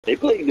They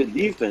play good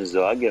defense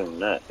though. I give them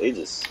that. They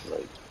just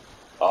like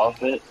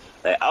offense.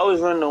 Like I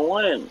was running the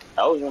one.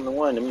 I was running the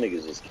one. Them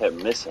niggas just kept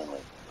missing,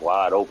 like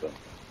wide open.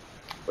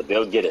 But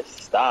they'll get it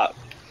stopped.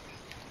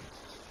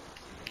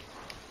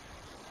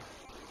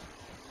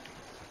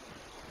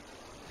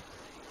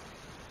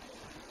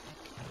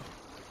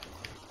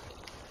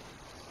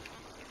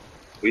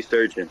 We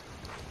searching.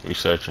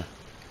 Researching.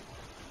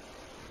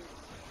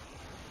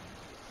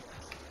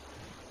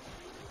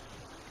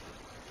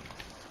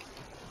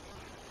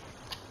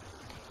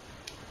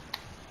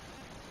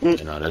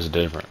 You know, that's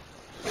different.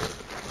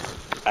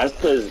 That's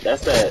cause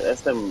that's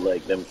them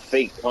like them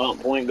fake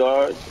comp point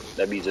guards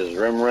that be just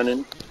rim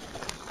running.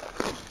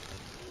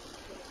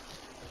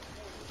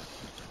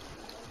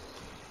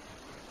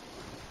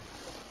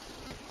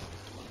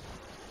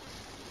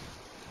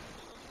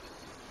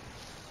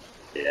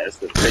 Yeah, that's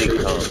the fake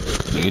comp.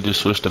 You can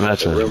just switch the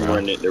matchups,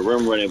 bro. The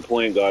rim running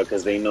point guard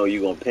because they know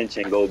you gonna pinch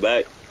and go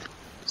back.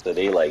 So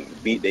they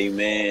like beat their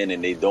man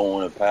and they don't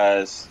want to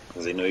pass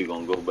because they know you're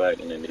gonna go back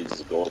and then they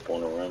just go up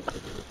on the rim.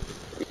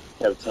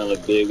 Kept telling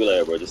the big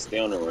like, bro, just stay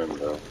on the rim,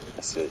 bro.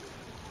 That's it.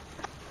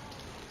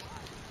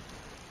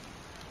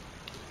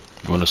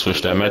 You want to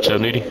switch that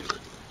matchup, Needy?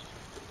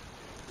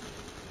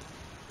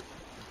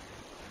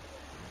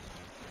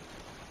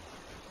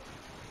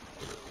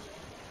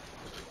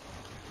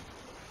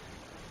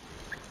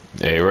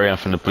 Hey, Ray, I'm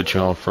finna put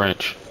you on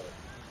French.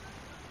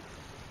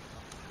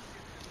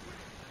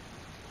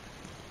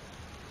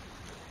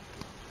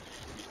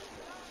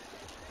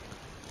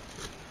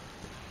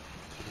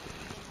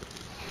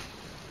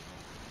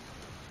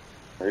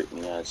 Hurt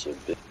me out your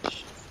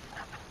bitch.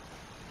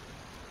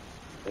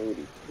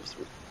 30.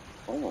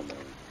 Oh man.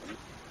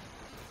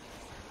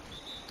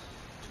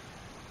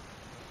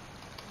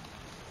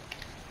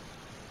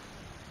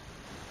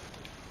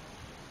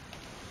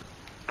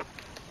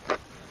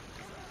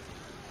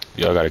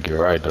 Y'all gotta get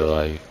right though,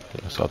 like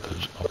it's off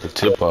the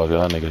tip off.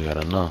 Y'all niggas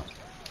gotta know.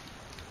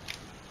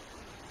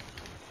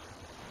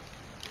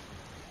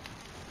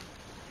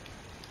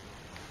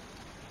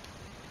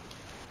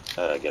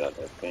 I gotta get out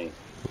that paint.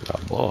 We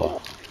got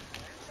ball.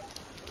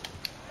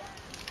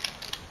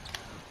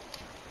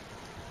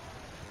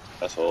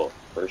 That's all.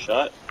 First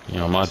shot. You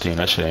know, my team,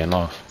 that shit ain't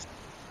off.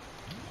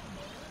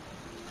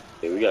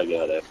 Yeah, we gotta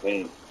get out that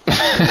paint.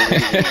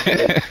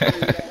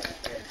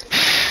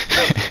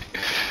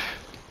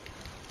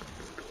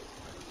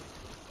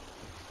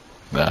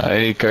 Nah, I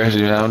ain't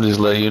cursing, man. I'm just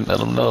letting you let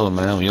them know,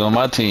 man. You on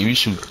my team, you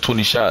shoot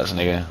 20 shots,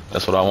 nigga.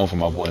 That's what I want from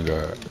my point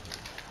guard.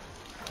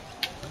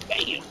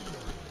 Damn.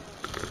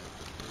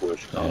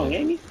 Push. Come on, Yeah.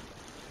 Amy.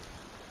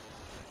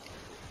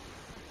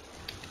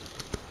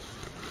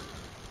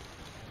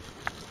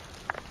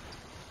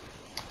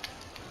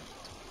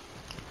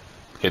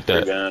 Hit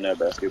Bring that. down that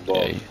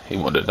basketball. Yeah, he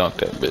wanted to dunk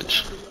that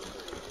bitch.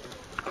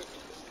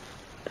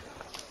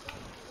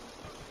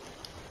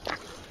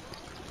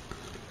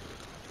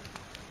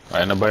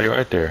 Ain't nobody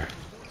right there.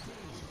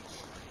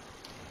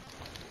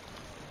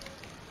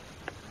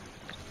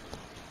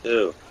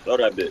 Ew. Throw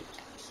that bitch.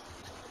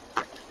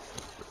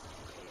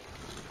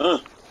 Huh.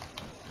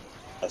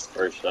 That's the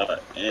first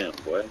shot. Damn,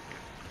 boy.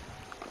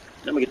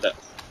 Let me get that.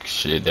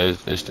 Shit,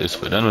 that's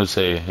for them to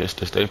say. It's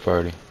the state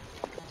party.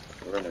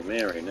 We're running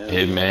man right now.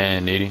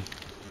 Hitman, Nitty.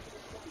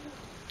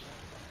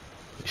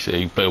 You said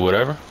you play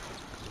whatever?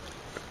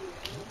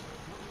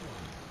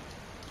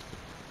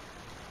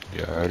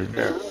 You heard it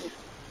there.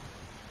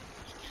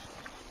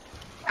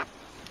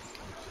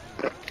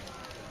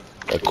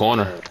 That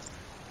corner.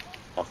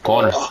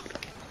 Corner. Oh,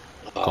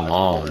 Come come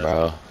on, on,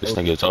 bro. This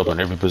thing gets open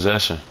every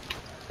possession.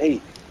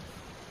 hey.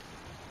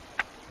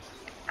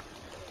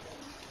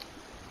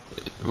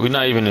 We're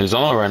not even in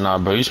zone right now,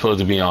 bro. You supposed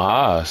to be on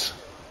highs.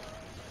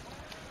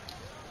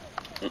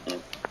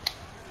 Mm-mm.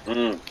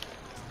 Mm.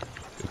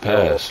 Good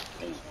Oh, pass.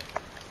 man.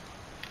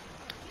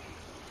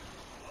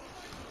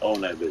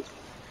 Own that bitch.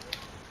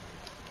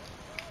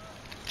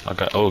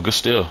 Okay. Oh, good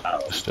steal. Ow.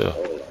 Good steal.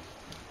 Hold on.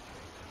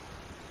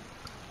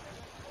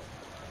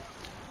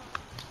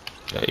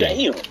 Hey.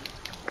 Damn.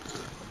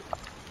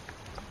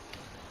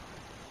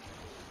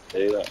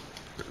 There you go.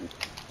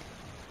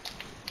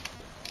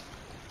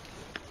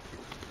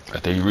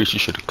 After you reach, you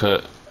should have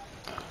cut.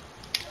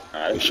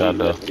 Good Alright, shot,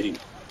 though. that's me.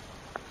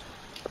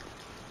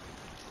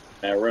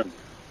 Man, run.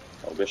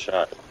 Oh, good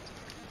shot.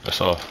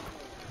 That's off.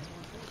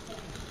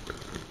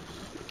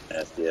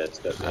 Nasty ass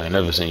step. I ain't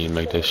never seen you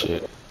make that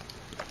shit.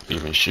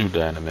 Even shoot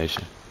the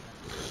animation.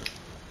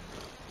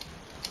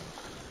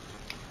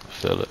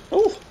 Feel it.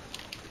 Ooh.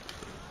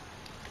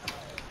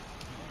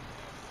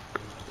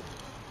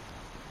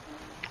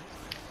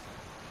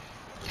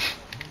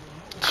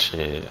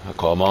 Shit. I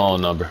call my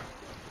own number.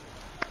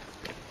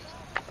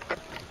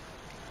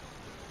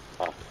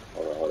 Ah,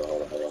 hold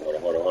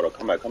on.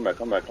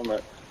 Come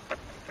back.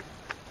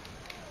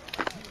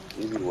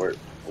 Easy work.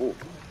 Ooh.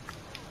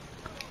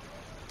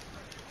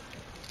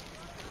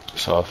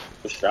 It's off.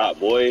 Good shot,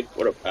 boy.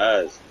 What a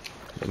pass.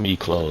 Let me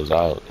close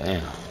out.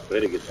 Damn.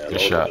 Way to get that Good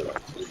logo shot. shot,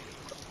 too.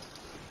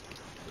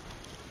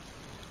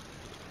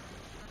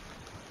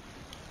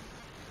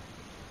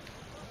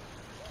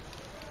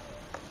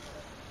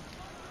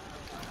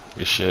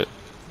 Good shit.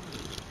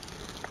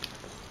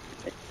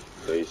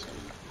 Basically.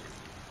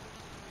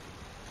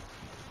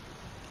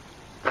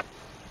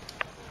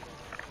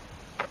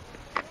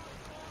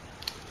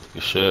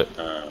 Good shit.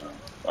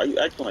 Why you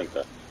acting like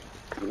that?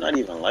 You're not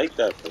even like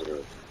that for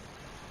real.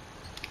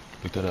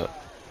 Pick that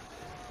up.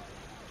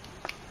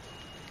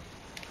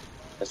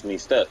 That's me,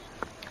 Steph.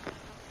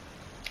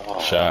 Oh,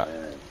 Shot.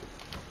 man.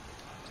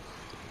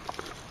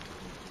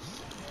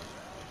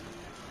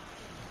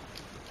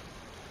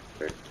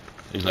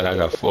 He's like, I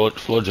got floor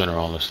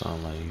general on or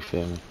something. Like, you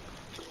feel me?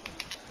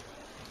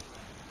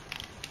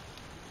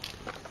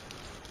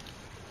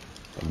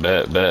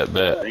 Bet.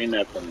 Ain't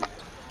that for me.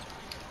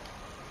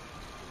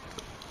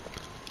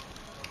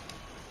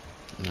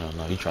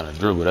 No, he trying to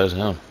dribble. That's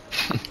him.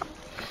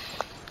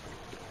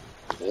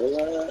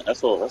 Yeah,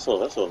 that's all.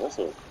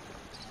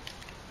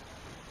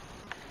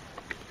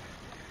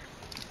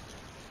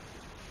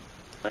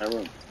 Man,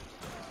 room.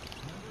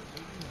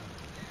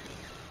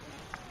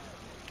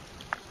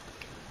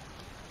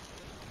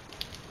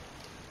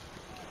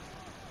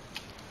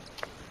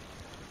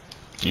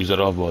 Use that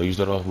off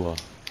ball.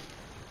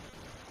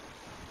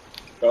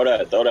 Throw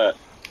that.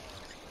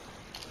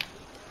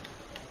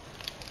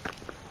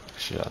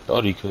 Shit, I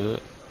thought he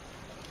could.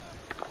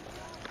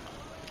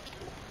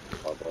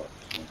 Oh, bro.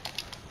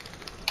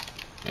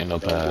 Ain't no Young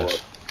boy.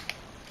 pass.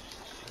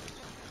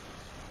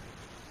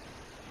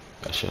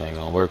 That shit ain't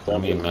gonna work for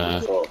me,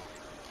 man.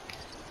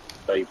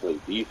 How you play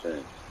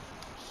defense?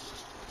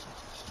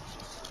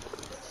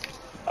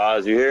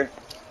 Oz, you here?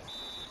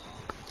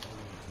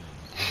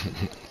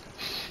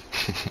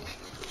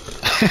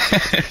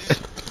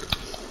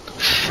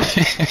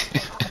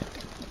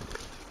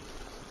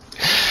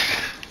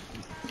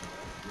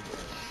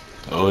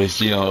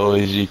 OSG on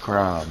OSG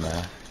crowd,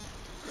 man.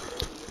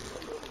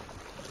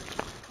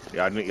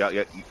 Y'all need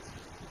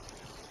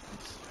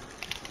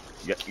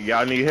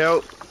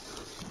help?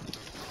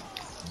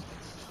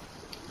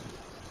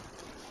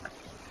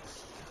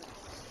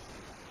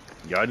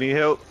 Y'all need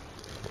help?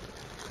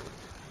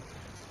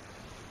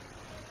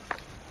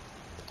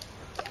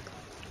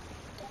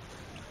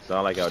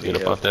 Sound like y'all need Get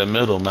up help. out that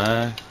middle,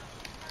 man.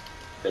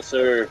 Yes,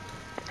 sir.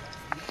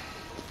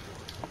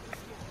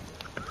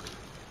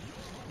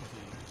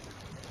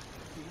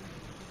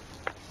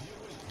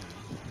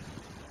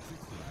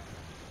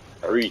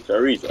 I reach.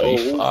 Oh,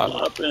 who's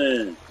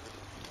flopping?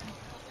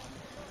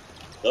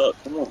 Up,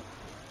 come on.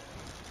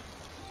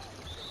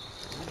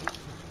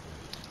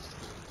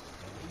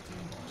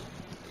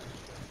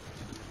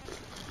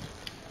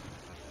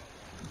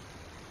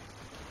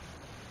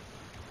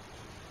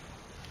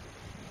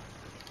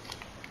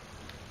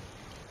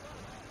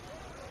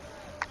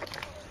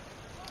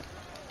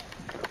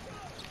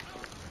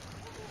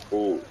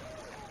 Ooh.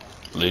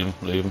 Leave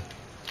him.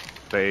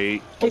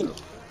 Fade.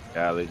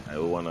 Alley.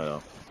 One of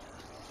them.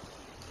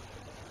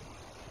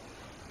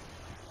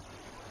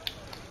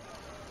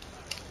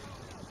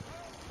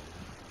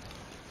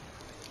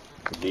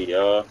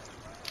 The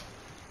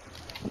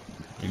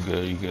You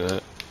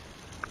good.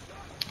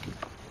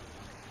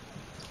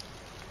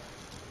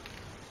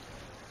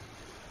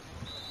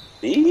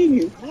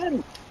 you had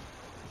him.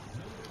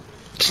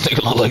 This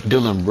nigga look like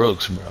Dylan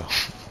Brooks, bro.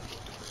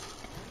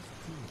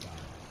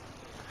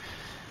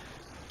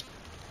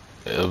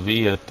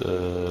 LV at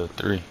the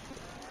 3.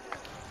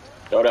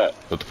 Throw that.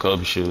 With the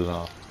Kobe shoes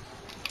on.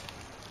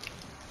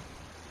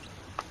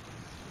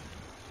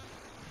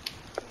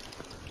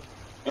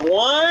 And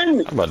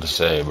one. I'm about to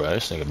say, bro,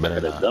 this nigga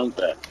better Gotta not. dunk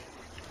that.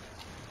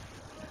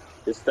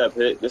 This step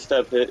hit.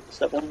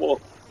 Step on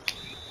ball.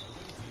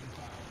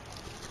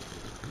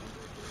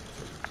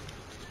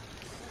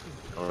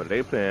 Oh,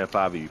 they playing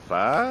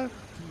 5v5?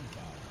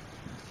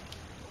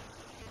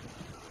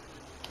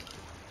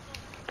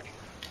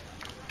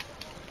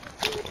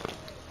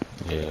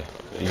 Yeah,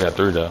 you got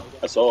 3 though.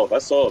 That's all.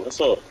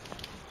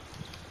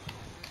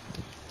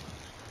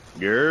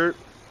 Gerd.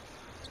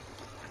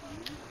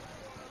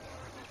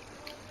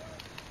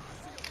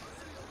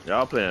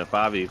 Y'all playing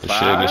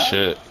 5v5? Good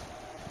shit.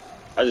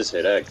 I just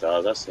hit X,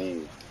 Oz. I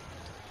seen you.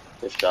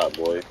 Good shot,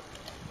 boy.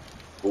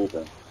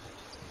 Hooping.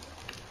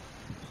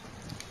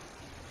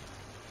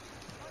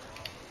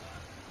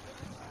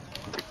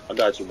 I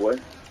got you, boy.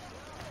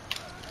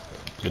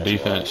 Good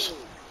defense.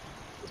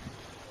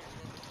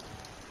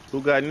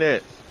 Who got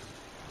next?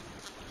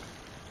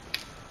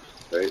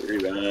 Great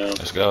rebound.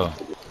 Let's go.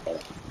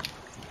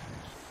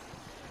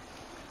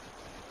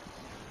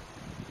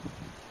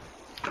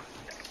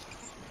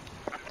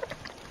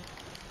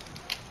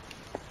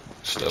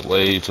 Step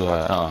way too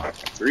high,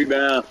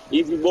 Rebound.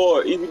 Easy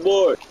board.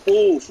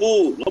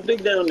 Full. No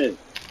big down there.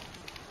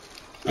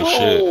 Good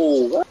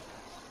shit.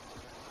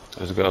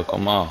 Let's go.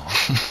 Come on.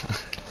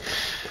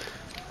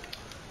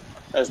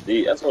 That's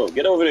deep. That's all.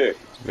 Get over there.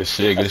 Good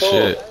shit.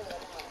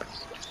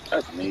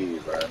 That's me,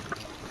 bro.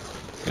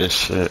 Good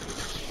shit.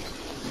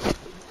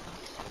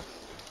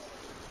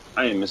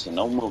 I ain't missing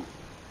no move.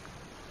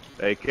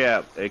 Hey,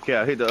 Cap, hit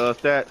the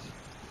stats.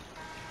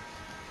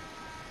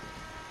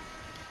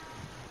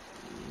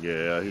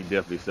 Yeah, he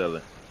definitely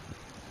selling.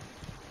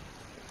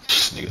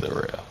 This nigga's a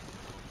real.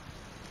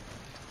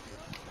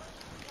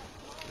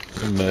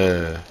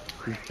 Man.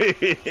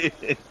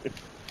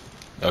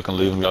 Y'all can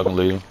leave him, y'all can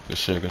leave him. Good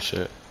shit, good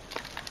shit.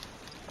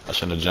 I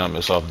shouldn't have jumped,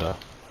 it's off though.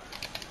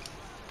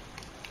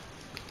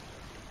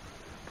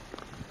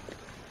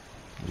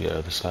 Yeah,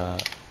 other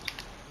side.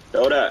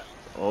 Throw that.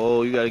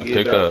 Oh, you gotta get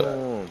Pick back up.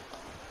 home.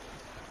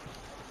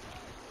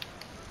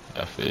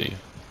 I feel you.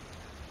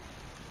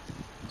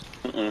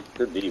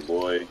 Good D,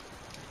 boy.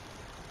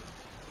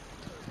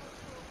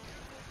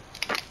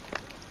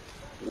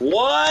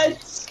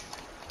 What?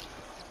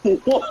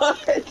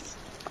 What?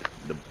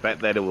 The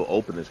fact that it will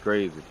open is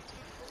crazy.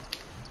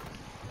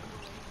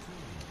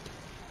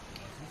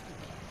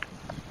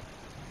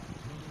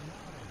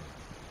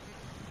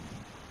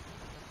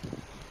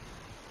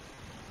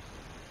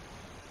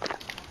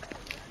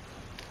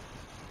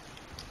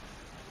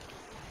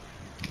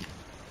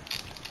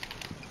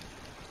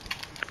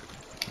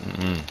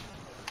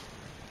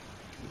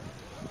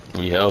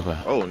 We helping.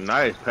 Oh,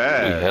 nice We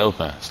pass.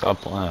 helping.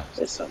 Stop playing.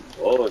 It's some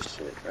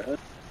bullshit, man.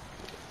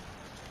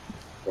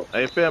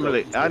 Hey,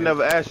 family, I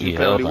never asked you, We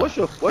family.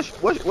 helping.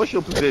 What's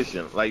your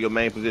position? Like your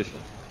main position?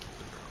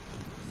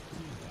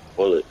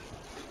 Bullet.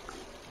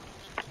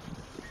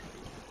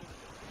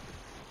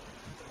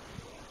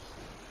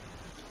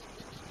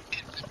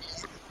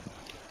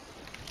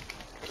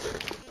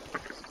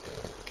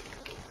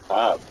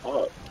 Pop.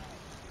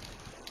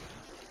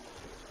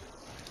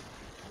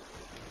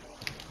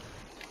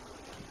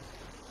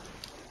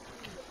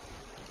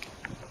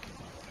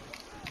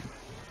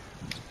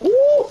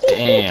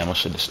 Damn, I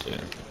should have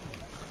stayed.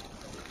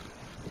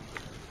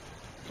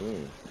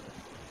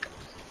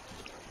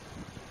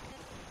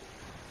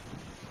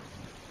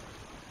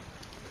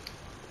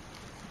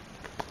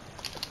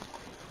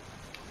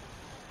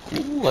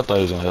 Ooh, I thought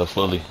he was gonna help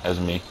fully. That's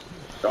me.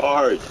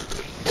 Charge.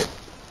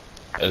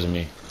 That's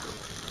me.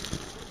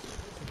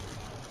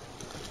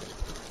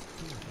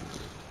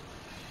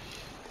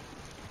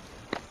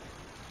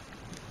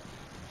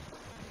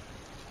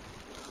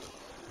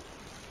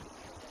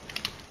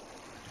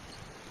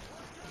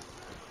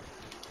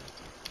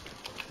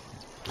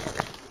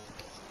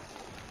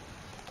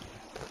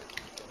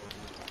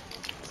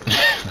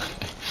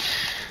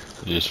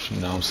 Just, you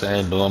know what I'm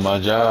saying, doing my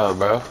job,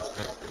 bro.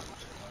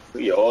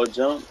 We all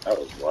jumped. That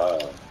was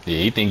wild.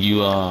 Yeah, you think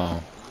you, I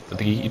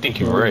think you think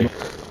you're Ray.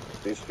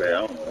 Be straight.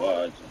 I don't know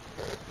why I jumped.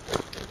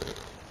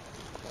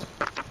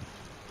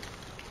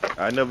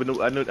 I never knew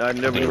what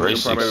your Ray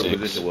primary 6'6".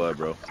 position was,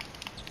 bro.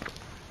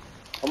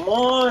 Come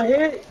on,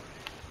 hit.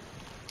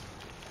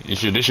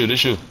 This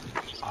you.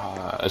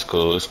 Ah, it's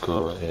cool,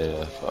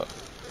 Yeah, fuck.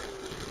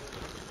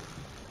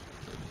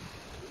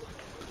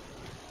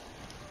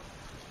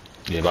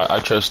 Yeah, but I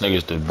trust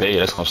niggas to bait.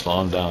 That's gonna slow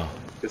them down.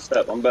 Good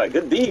step. I'm back.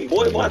 Good D,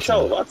 boy. Yeah, Watch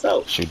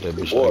out. Shoot that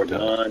Good bitch board, like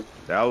that. man.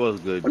 That was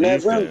good On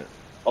that rim. defense.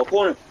 Oh,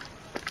 corner.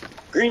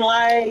 Green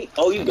light.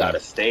 Oh, you gotta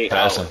stay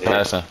Passing. out.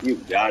 You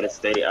gotta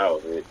stay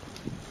out, hit.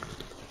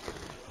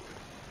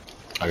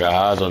 I got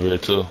eyes over here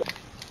too.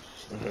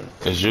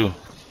 It's you.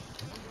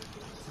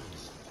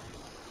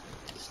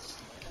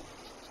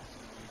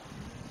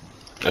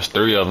 That's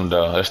three of them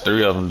though.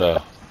 Dylan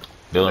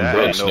That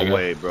Brooks, ain't no nigga.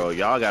 way, bro.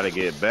 Y'all gotta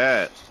get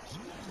back.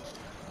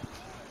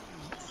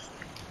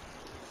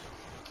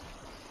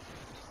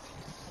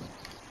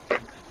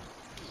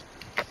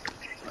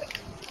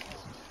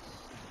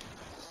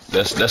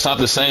 That's not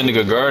the same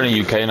nigga guarding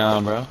you,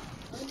 K9, bro.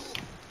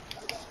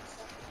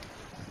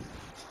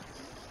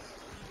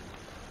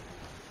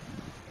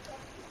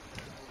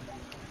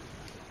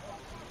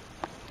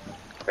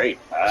 Great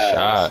pass.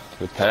 Shot.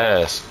 Good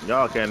pass.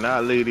 Y'all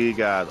cannot leave these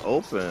guys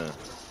open.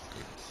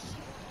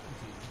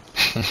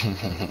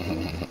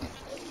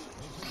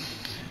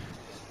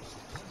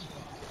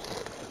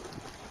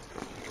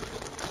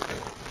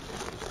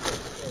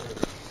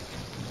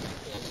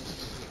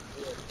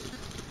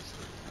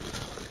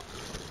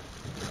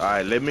 All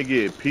right, let me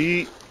get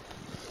Pete.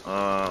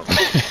 Hold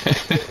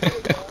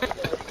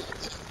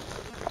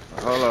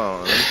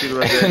on. Let me see the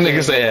rest of that.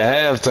 Nigga say at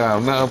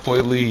halftime,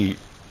 9-point lead.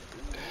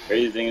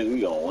 Crazy thing is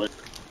we gonna win.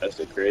 That's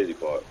the crazy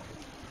part.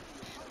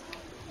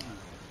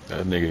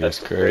 That nigga That's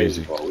is the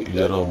crazy. part. We Use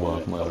that definitely elbow,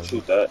 win. mother. Don't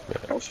shoot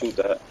that. Don't shoot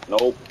that.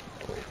 Nope.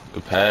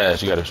 Good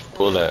pass. You gotta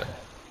pull that.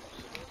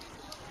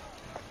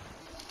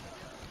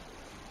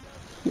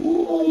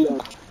 Ooh.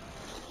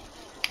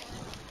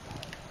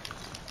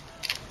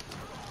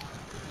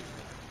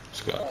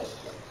 Let's go.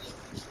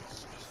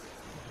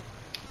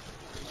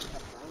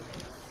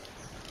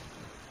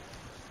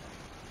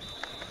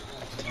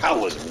 That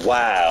was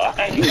wild.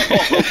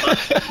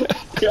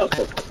 Yo,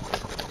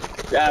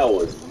 that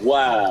was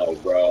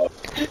wild, bro.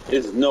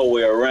 There's no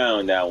way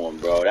around that one,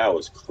 bro. That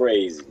was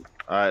crazy.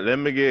 All right, let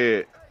me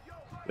get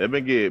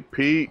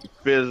Pete,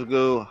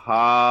 Physical,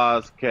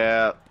 Haas,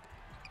 Cap,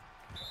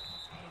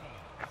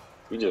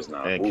 You just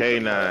not and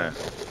moving, K9.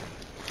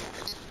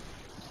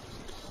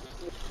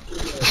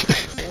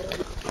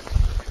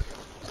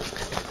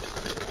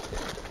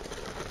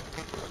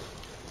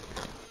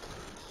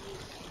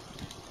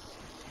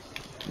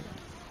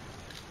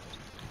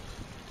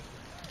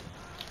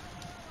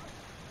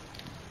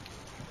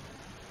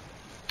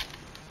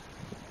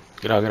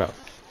 Get out, get out.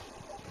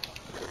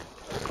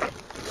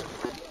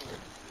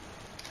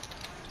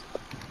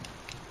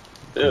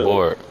 I'm Ew.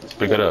 bored. Let's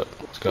pick it up.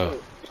 Let's go.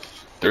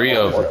 3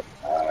 Oh, of what them.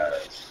 a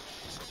pass.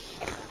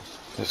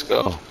 Let's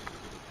go.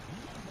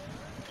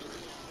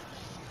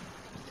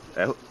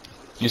 Hey,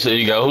 You said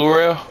you got who,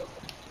 Rail?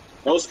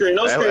 No screen,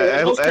 no hey, screen,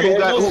 hey, no screen, who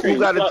got no who screen.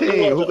 got the Look, team?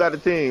 look, Who got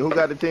look. the team? Who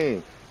got the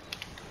team?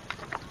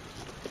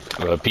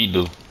 Pete do.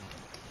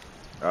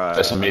 All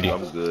That's a right, midi.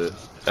 I'm good.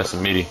 That's a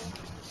midi.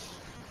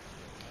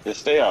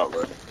 Just stay out,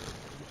 bro.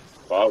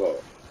 5-0.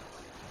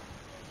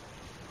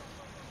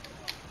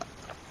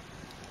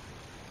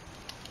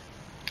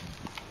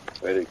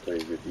 Way to play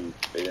good D.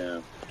 Stay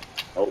down.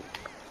 Oh.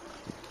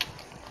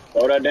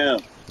 Throw that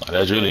down. Oh,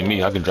 that's really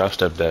me. I can drop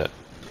step that.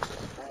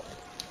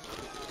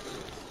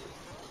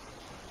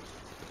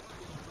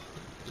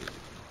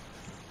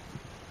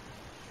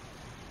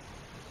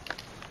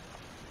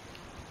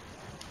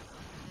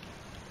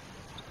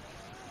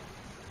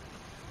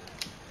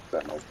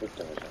 Got no foot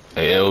down.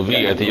 Hey,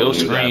 LV, after your You gotta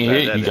screen pass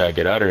hit, that you nigga. gotta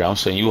get out of there. I'm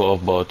saying you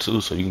off ball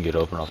too, so you can get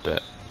open off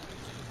that.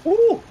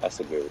 Woo! That's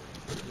a good.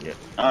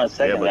 Yeah.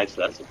 Second, but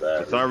actually, that's a For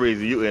bad. some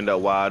reason, you end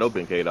up wide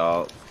open, K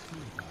Dog.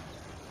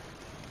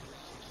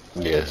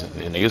 Yes,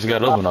 and niggas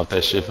got open off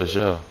that shit for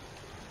sure.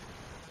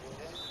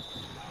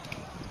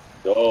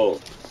 Go.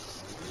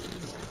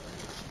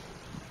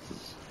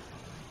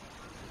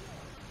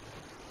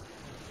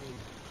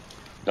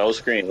 No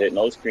screen hit,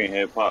 no screen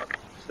hit, pop.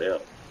 Stay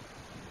up.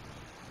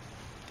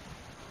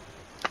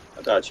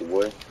 I got you,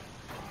 boy.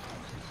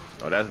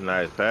 Oh, that's a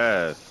nice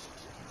pass.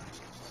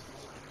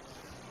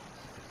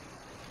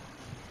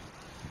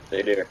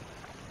 Stay there. You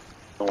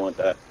don't want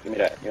that. Give me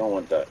that. You don't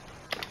want that.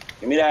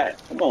 Give me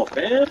that. Come on,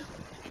 fam.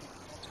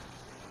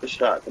 Good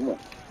shot. Come on.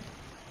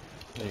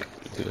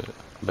 Good.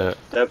 Bet.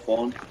 That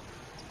phone.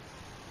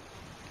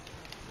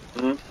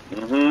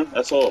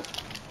 That's all.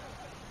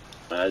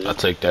 Imagine. I'll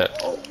take that.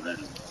 Oh, man.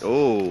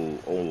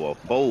 Oh,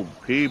 4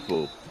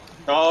 people.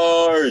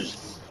 Charge.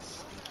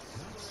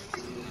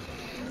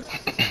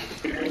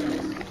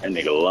 That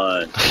nigga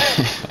lying.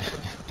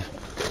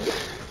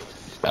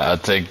 I'll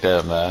take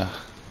that, man.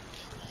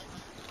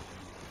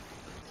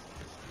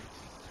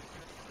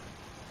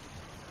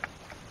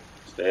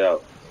 Stay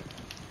out.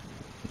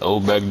 No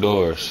back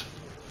doors.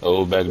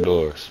 No back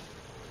doors.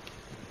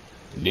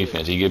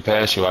 Defense, he get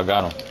past you, I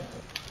got him.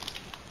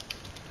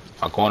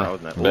 My corner. That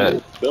was not-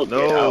 Bet. Bill,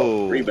 No. get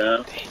out.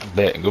 Rebound.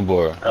 Bet. Good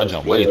boy. I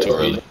jumped way too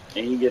early.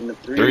 And he getting the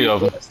 3. 3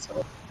 of them. That's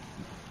tough.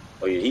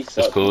 Oh, yeah, he It's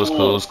sucked. cool, it's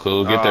cool, it's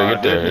cool. Get there,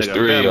 get there. this It's nigga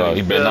 3 of y'all.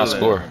 family He better not feeling.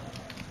 score.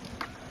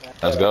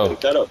 Let's go. Pick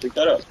that up, pick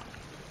that up.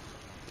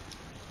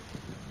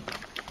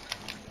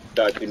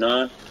 Got you,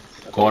 9.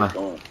 Corner.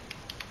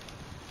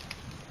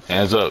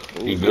 Hands up.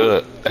 You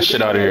good. That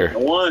shit out of here. No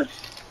one.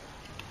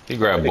 He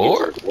grabbed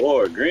board.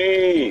 Board.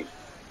 Green.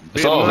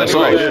 That's all, that's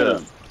money all. right there.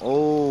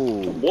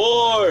 Oh,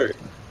 Board.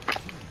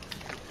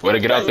 Way to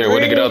get out there,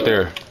 way to get out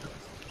there.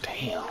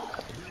 Damn.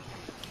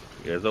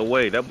 there's a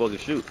way that boy can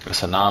shoot.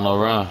 It's a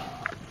 9-0 run.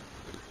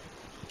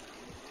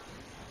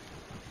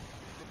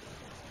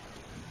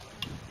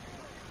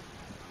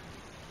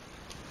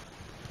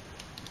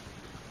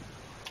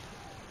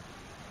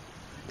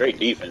 Great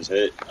defense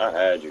hit. I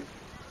had you.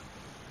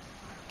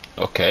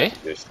 Okay.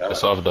 Good shot.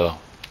 That's off though.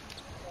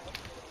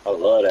 I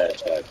love that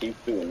shot.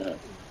 Keep doing that.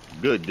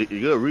 Good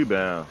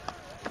rebound.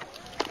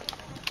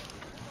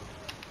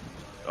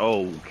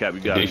 Oh, Cap, you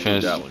got to shoot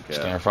Defense, that one, stay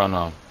Cap. in front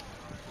of him.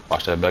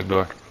 Watch that back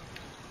door.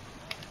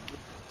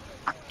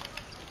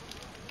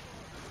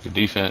 Good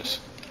defense.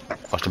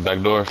 Watch the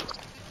back door.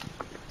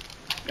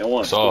 You don't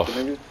want It's off.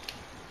 nigga?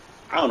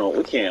 I don't know.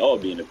 We can't all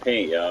be in the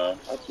paint, y'all.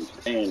 I keep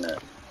saying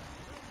that.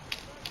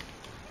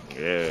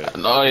 Yeah.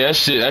 No, yeah,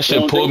 that You shit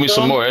don't pulled think me so?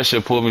 some more. That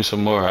shit pulled me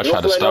some more. I You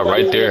tried to don't feel stop like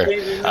right nobody there. in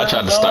the paint I tried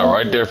to now, stop no?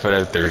 right there for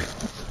that 3.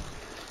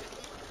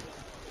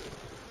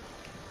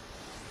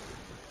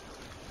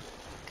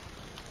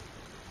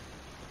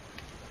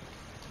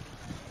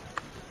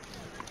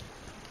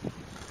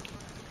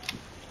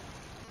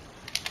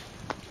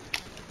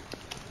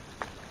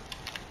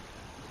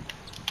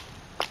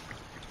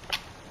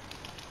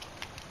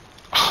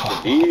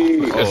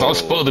 It's not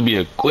supposed to be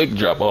a quick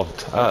drop off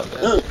top.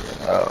 Man.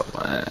 Oh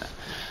man.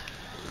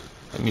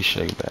 Let me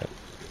shake back.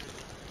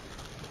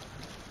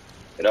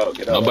 Get out,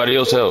 get out. Nobody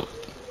else help.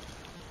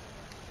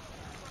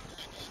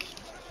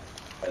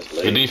 That's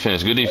late. Good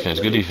defense, good defense,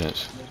 good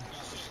defense.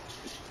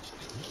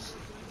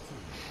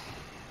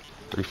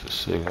 3 for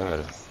 6. I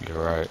gotta get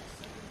right.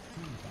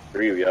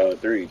 3 of y'all.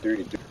 3.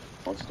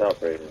 Don't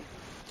stop right here.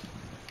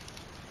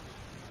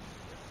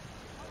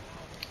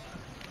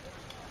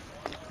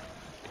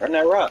 Run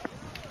that rock.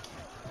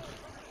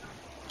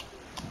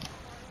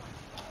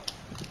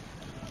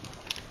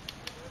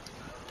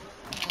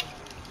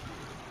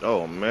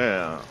 Oh,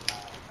 man.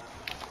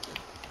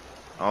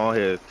 On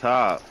his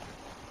top.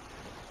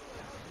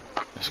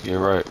 Let's get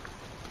right.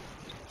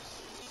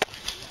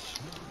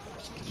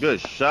 Good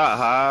shot,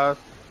 Hive.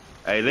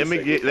 Hey, let me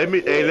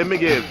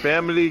get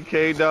family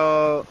K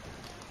Dog.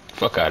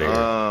 Fuck out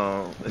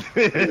of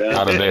here. Not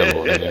Not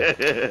available,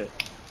 nigga.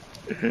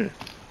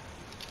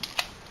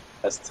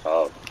 That's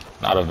tough.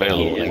 Not available,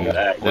 He is nigga.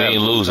 back. We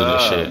ain't That's losing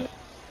this tough. shit.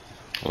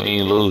 We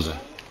ain't losing.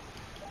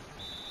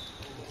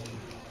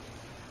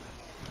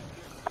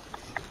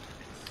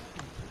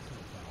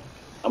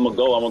 I'm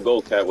gonna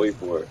go, Cat. Wait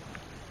for it.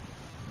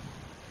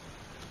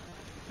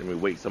 Let me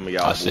wake some of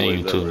I y'all seen you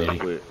boys up too, real nigga.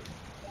 quick.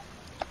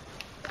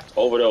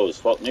 Overdose,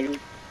 fuck nigga.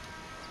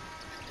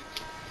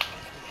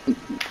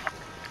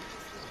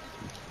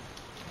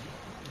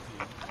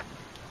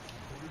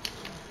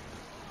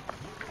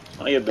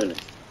 How you been?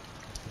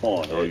 Come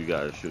on, Oh, Ed. you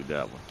gotta shoot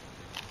that one.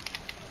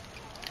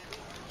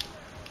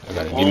 I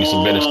gotta Come give me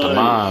some business to on.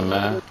 mine,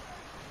 man.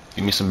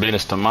 Give me some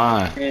business to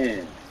mine.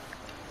 Man.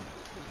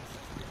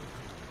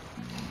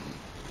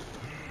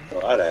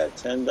 Bro, I'd had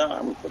 $10.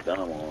 I'm gonna put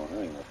Dom on.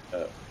 I ain't gonna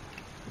cut.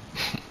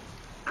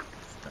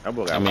 That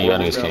boy I got mean, y'all 40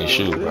 niggas can't something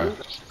shoot, too. bro.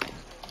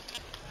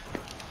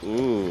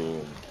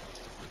 Ooh.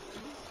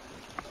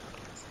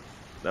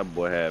 That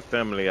boy had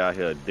family out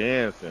here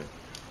dancing.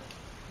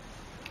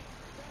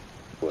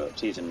 Well,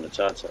 teaching him the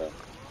cha-cha.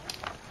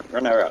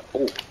 Run that out.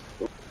 Oh.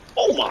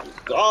 Oh my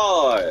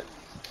god.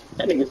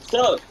 That nigga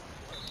suck.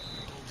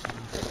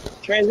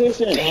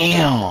 Transition.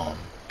 Damn.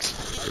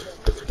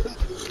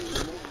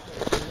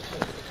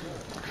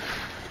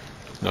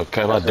 No,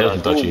 Kev, I That's what I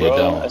definitely thought do, you hit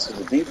that bro. one. That's what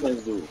the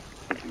defense do.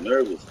 Get you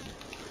nervous.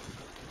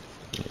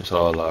 It's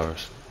all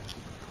ours.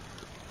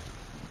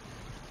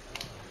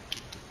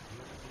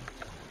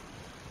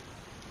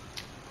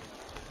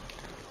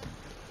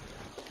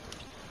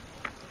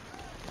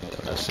 Yeah,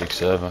 that's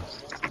 6-7.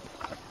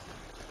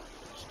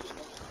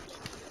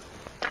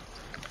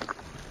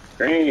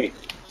 Great.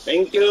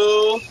 Thank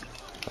you.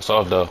 That's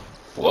off though.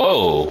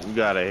 Whoa. You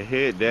gotta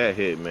hit that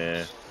hit,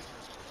 man.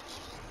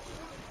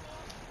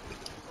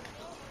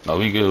 No,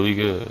 we good. We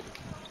good.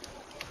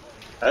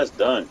 That's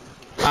done.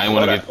 I ain't Throw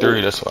want to that. get Oh,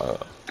 3. That's why.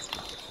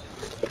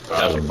 That's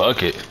foul.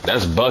 bucket.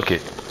 That's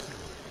bucket.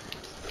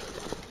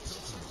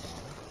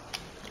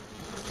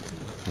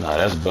 Nah,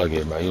 that's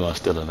bucket, bro. You want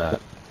stealing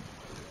that?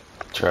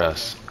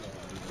 Trust.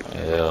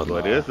 Hell But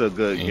no. it's a You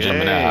good ain't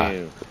jumping that high.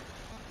 game.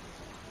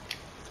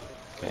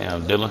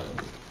 Damn, Dylan.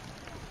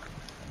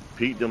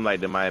 Beat them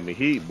like the Miami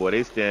Heat, boy.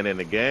 They stand in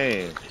the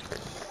game.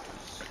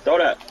 Throw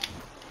that.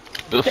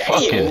 The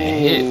fucking Damn.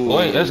 hit.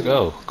 Boy, let's Ooh.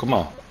 go. Come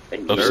on. They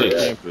Up needed 6.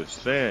 that.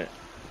 13%.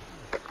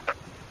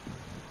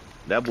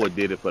 That boy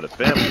did it for the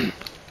family.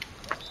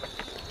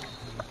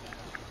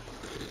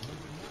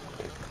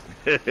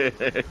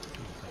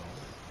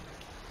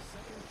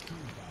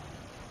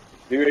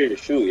 Be ready to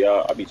shoot,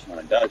 y'all. I be trying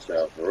to dodge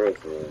y'all for real,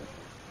 for real.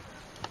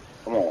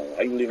 Come on.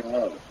 Why you leaving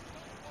her?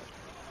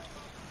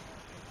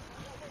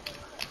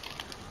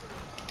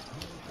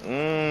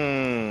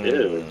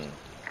 Ew. Mmm.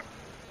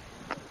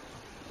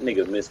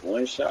 Nigga missed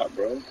one shot,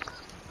 bro.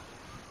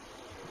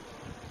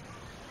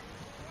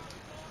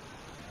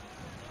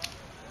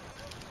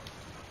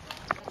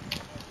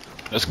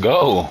 Let's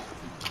go.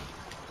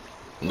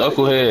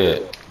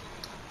 Knucklehead.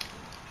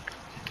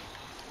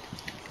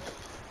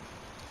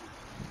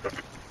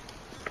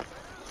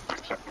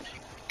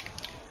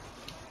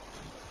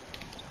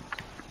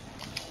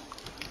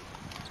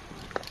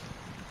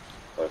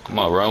 Come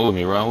on, run with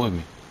me. Run with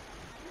me.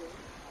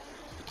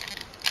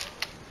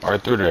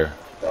 Right through there.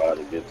 Try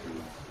to get to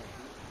me.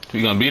 If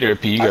you gonna be there,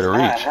 P, you gotta I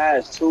reach.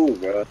 has too,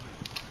 bro.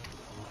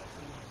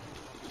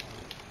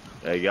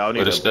 Hey, y'all need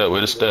With a a step.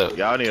 With a step.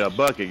 y'all need a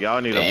bucket.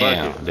 Y'all need a Damn.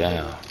 bucket.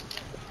 Damn.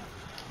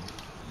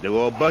 There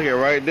go a bucket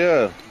right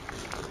there.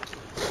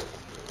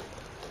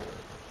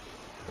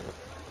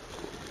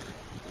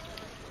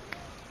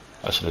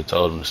 I should have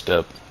told him to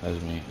step.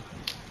 That's me.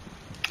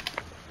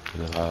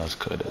 The eyes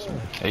cut. That's me.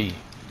 Hey,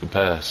 good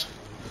pass.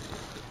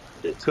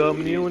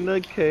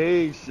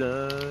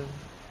 Communication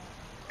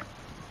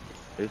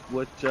is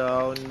what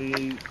y'all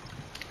need.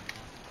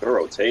 The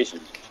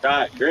rotation.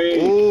 Shot,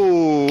 green.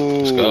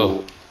 Let's go.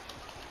 Ooh.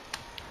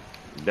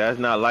 That's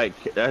not like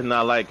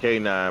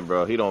K9,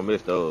 bro. He don't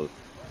miss those.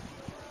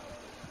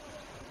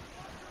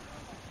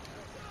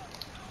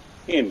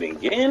 He ain't been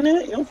getting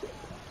it. You know?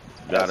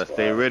 Gotta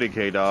stay ready,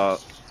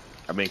 K-Dog.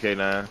 I mean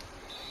K9.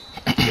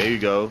 There you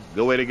go.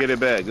 Good way to get it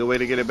back. Good way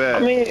to get it I back.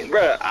 mean,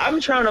 bro, I'm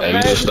trying to Hey,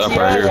 we pass just it to stop y'all.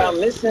 right here. Y'all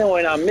missing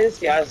when I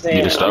miss y'all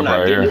saying just I'm stop not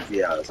right getting here. it to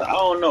y'all. So I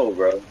don't know,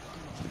 bro.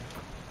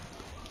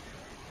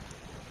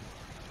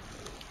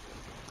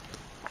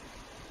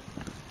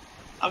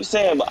 I'm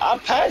saying, but I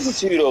pass it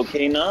to you though,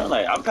 K9.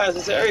 Like I pass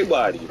it to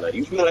everybody. Like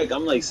you feel like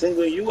I'm like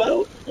singling you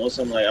out or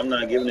something. Like I'm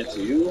not giving it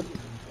to you.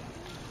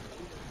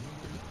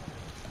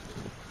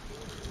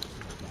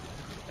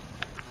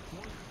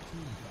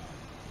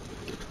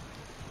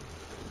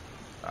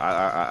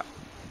 I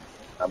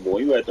Boy,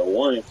 you at the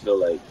one and feel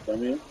like,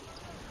 come in.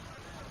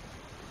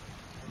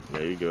 yeah,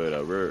 you give it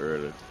up real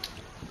early.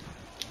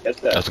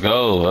 Catch that. Let's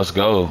go. Let's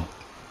go.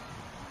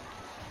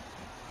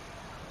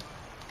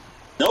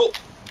 Nope.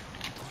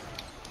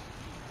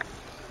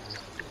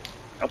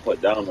 I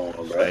put down on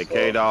him, bro. Hey,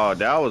 K-Dog,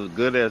 that was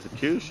good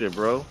execution,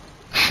 bro.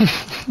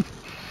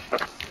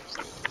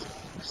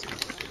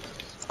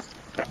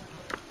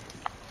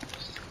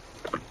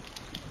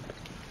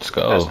 Let's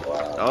That's go.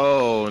 wild.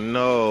 Oh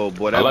no,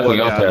 boy, I that like boy when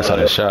y'all got pass out little.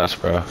 his shots,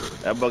 bro.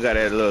 That boy got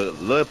that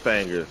little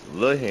fingers,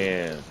 little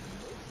hand.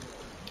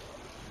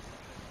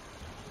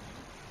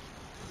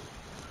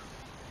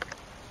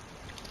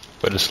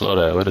 Way to slow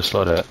that. Way to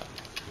slow that.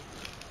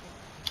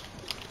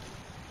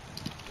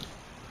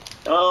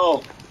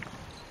 Oh,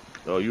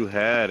 Oh, you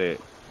had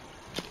it.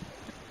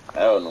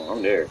 hell no,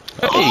 I'm there.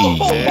 Hey, Oh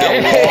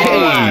And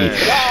hey, one.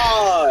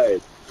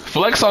 God,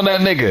 flex on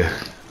that nigga.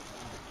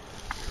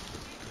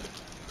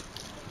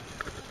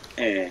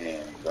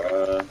 damn,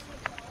 bro.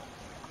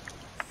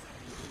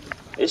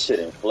 This shit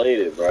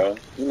inflated, bro.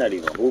 You're not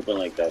even hooping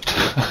like that for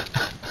real.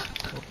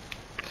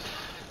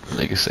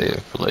 Nigga say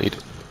it played.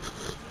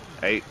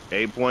 8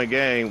 point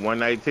game,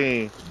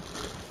 119.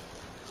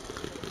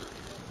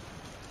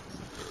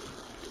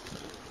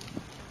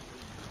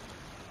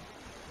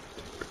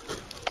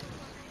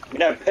 Give me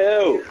that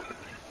pill.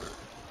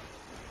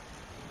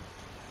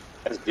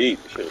 That's deep.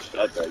 You should have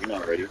shot that. You're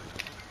not ready.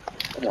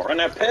 Come on, run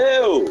that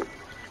pill.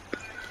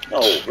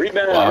 No,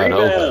 rebound, Wide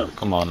open. rebound.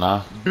 Come on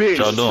now. What Big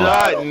y'all doing? shot,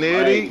 God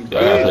almighty, Nitty.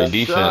 Y'all gotta Big play bro.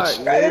 defense.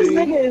 shot, Bro, this Nitty.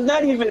 nigga is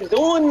not even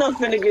doing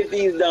nothing to get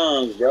these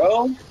downs,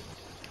 bro.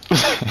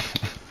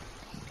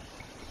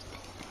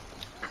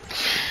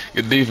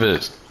 Good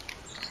defense.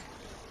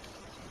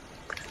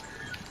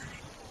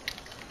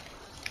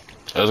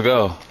 Let's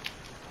go.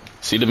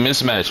 See the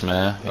mismatch,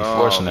 man. He Oh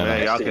forcing it man, on.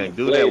 That y'all shit can't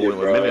do that inflated,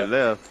 with a minute bro.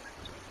 left.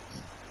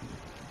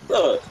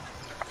 Look.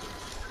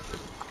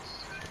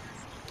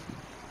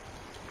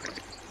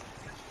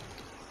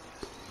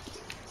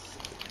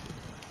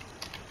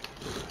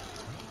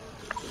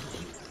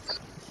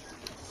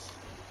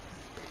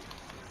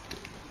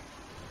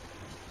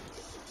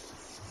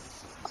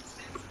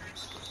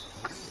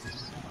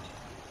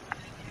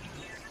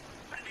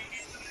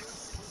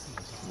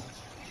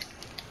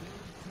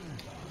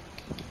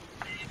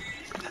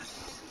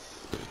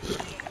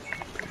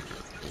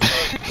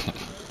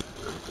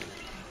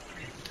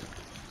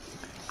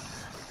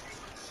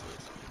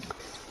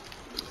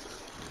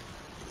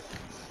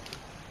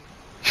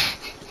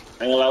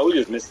 I ain't gonna lie, we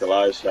just missed a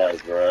lot of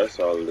shots, bro. That's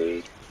all it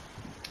is.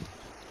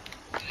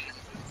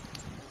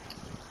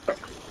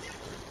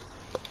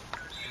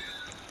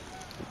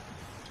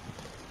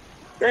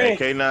 Hey Granny.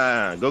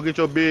 K9, go get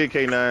your big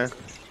K9.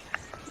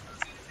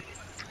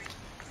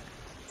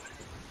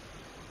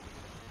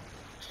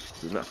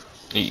 No,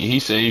 He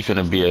said he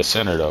finna be a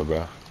center though,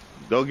 bro.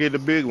 go get the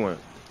big one.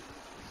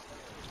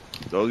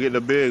 Go get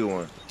the big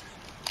one.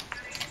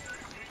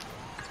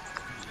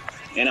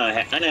 And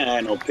I didn't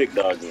have no pick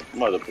dodger.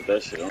 I'm about to put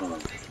that shit on.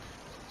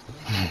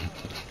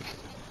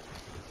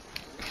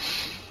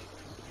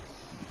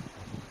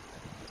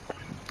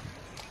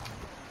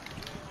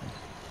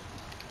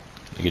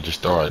 You could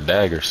just throw out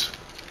daggers.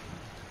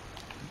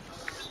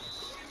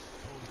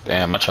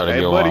 Damn, I try to Hey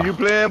go buddy, you on.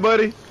 playing,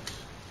 buddy?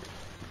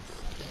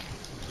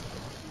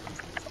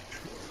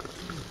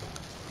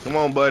 Come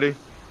on, buddy.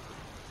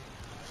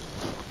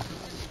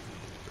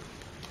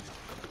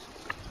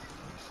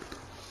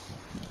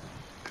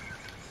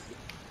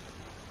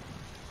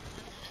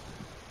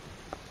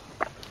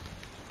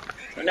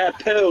 Run that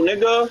pill,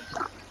 nigga.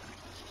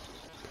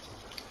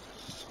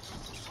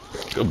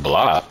 Good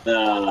block.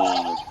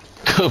 Nah.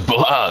 Good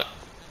block.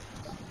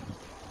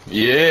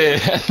 Yeah,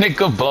 that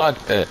nigga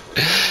blocked that.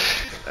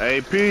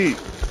 Hey Pete.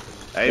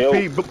 Hey Yo.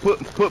 Pete,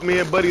 put me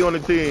and buddy on the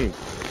team.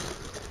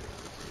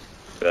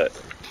 Bet.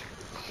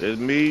 It's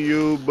me,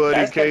 you,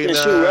 buddy, That's catch and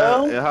shoot, K9,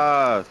 bro. and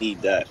Haas.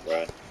 Need that,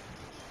 bro.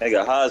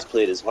 Nigga, Haas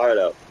played his heart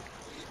out.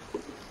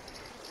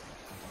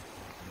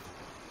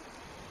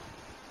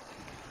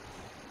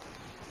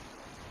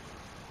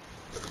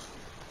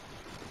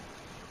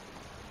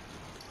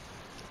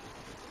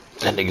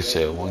 That nigga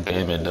said one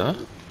game and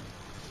done.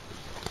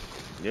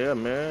 Yeah,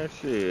 man,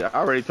 shit. I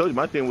already told you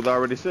my team was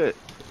already set.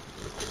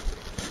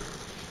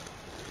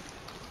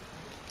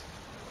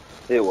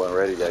 He wasn't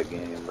ready that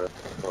game, bro.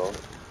 So,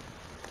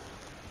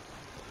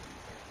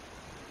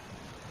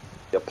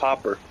 your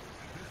popper.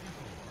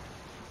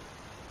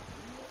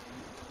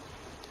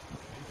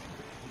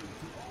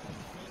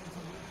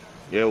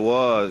 Yeah, it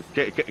was.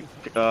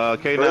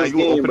 K9, First you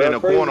were game, open in bro. the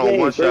First corner on game.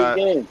 one First shot.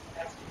 game.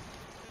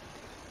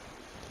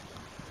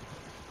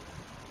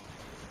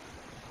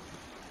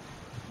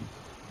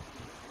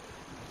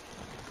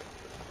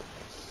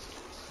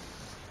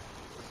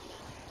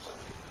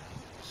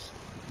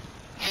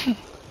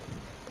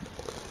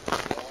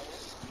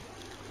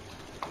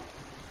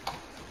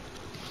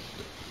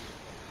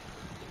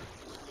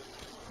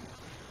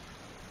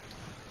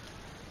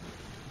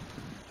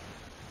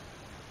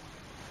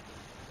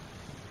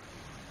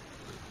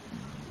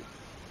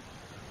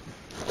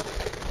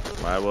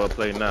 Might as well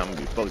play now. I'm gonna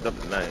be fucked up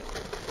tonight.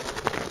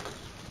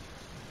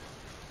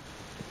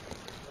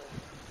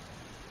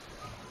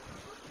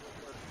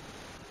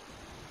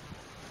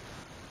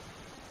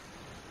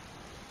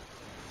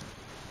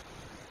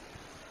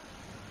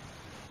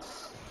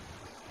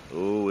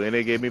 Ooh, and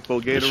they gave me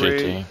 4 Good shit, Gatorade.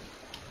 team.